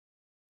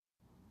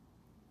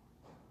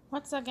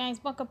What's up, guys?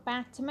 Welcome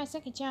back to my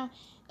second channel.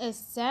 It's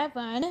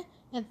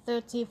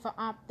 7:30 for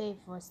update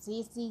for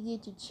Cec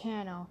YouTube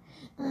channel.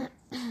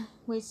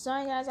 We're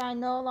sorry, guys. I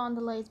know long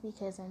delays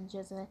because I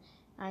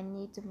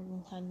need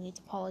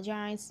to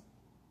apologize.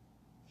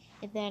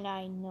 And then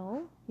I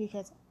know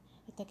because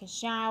I took a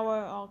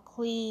shower, all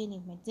clean,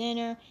 eat my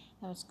dinner.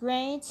 That was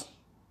great.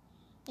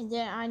 And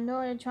then I know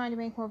they're trying to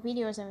make more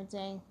videos and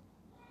everything.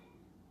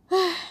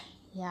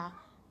 Yeah,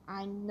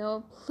 I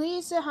know.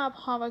 Please help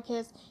Hover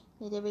Kids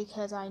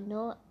because I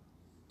know.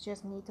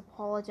 Just need to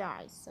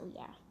apologize. So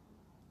yeah.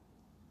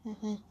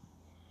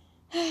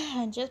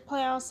 And just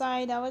play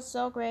outside. That was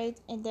so great.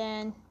 And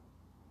then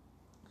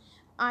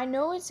I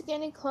know it's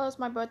getting close.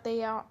 My birthday,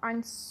 y'all.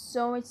 I'm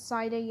so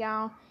excited,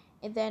 y'all.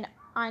 And then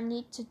I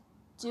need to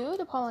do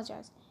the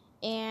apologize.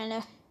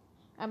 And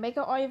I make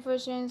an audio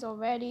versions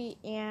already.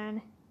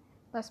 And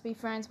let's be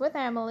friends with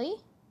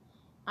Emily.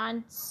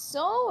 I'm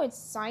so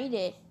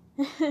excited.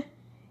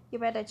 You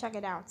better check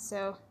it out.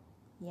 So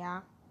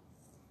yeah.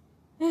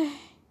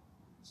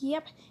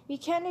 Yep, you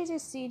can easily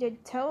see the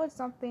tell it's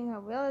something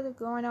really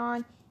going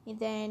on, and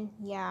then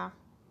yeah,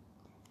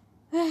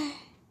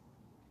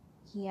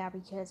 yeah,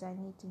 because I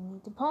need to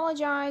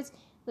apologize.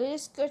 Leave a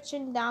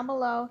description down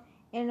below,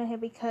 and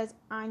because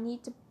I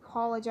need to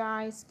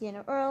apologize,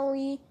 getting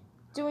early,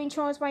 doing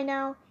chores right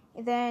now,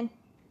 and then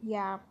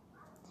yeah,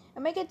 I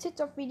make a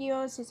TikTok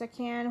videos as I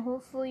can,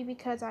 hopefully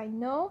because I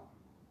know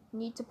I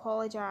need to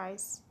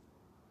apologize.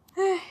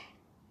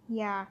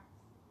 Yeah,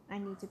 I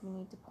need to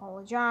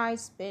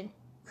apologize. Been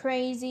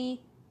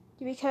crazy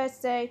because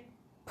they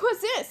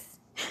possess.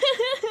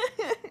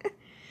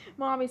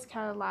 Mommy's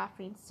kind of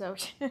laughing, so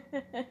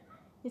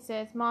he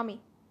says,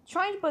 "Mommy,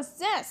 trying to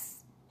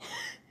possess."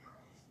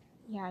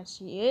 Yeah,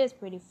 she is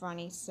pretty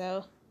funny.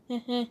 So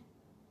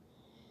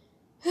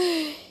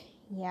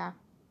yeah,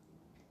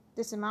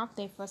 this is my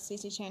update for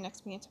CC channel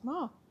next video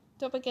tomorrow.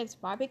 Don't forget to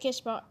subscribe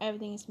about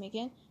everything is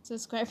making.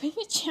 Subscribe to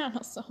the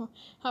channel. So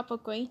have a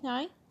great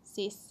night.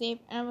 Stay safe,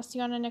 and we'll see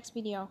you on the next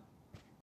video.